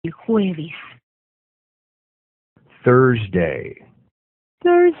jueves. Thursday,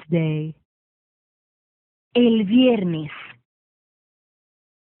 Thursday, El viernes.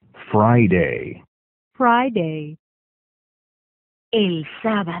 Friday, Friday, El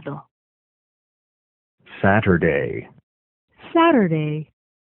sábado. Saturday, Saturday,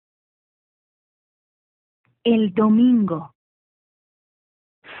 El domingo.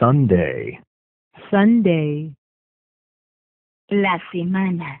 Sunday, Sunday, La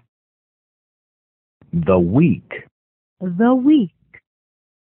semana. the week, the week,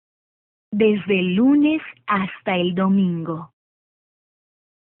 Desde el lunes hasta el domingo.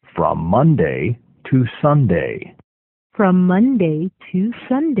 from Monday to Sunday. from Monday to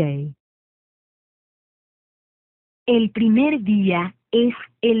Sunday. El primer día es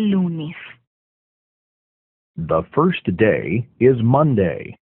el lunes. The first day is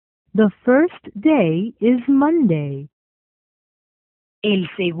Monday. The first day is Monday. El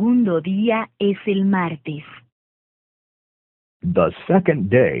segundo día es el martes. The second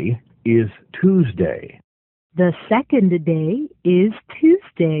day is Tuesday. The second day is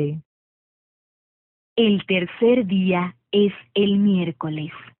Tuesday. El tercer día es el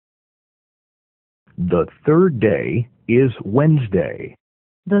miércoles. The third day is Wednesday.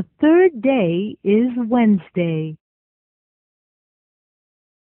 The third day is Wednesday.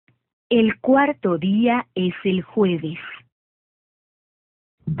 El cuarto día es el jueves.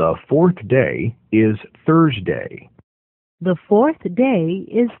 The fourth day is Thursday. The fourth day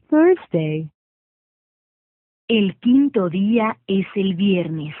is Thursday. El quinto día es el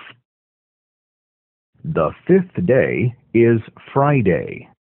viernes. The fifth day is Friday.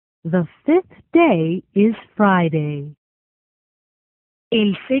 The fifth day is Friday.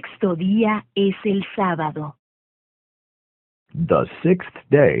 El sexto día es el sábado. The sixth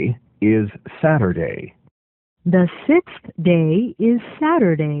day is Saturday. The sixth day is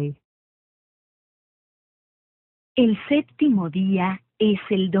Saturday. El séptimo día es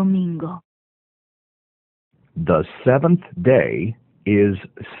el domingo. The seventh day is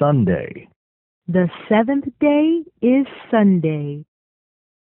Sunday. The seventh day is Sunday.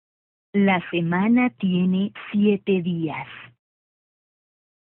 La semana tiene 7 días.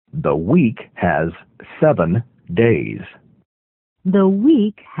 The week has 7 days. The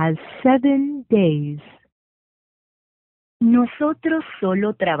week has 7 days. Nosotros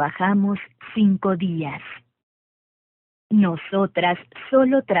solo trabajamos 5 días. Nosotras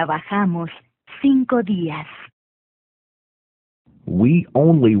solo trabajamos 5 días. We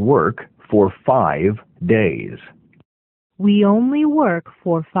only work for 5 days. We only work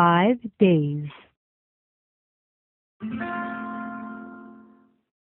for 5 days.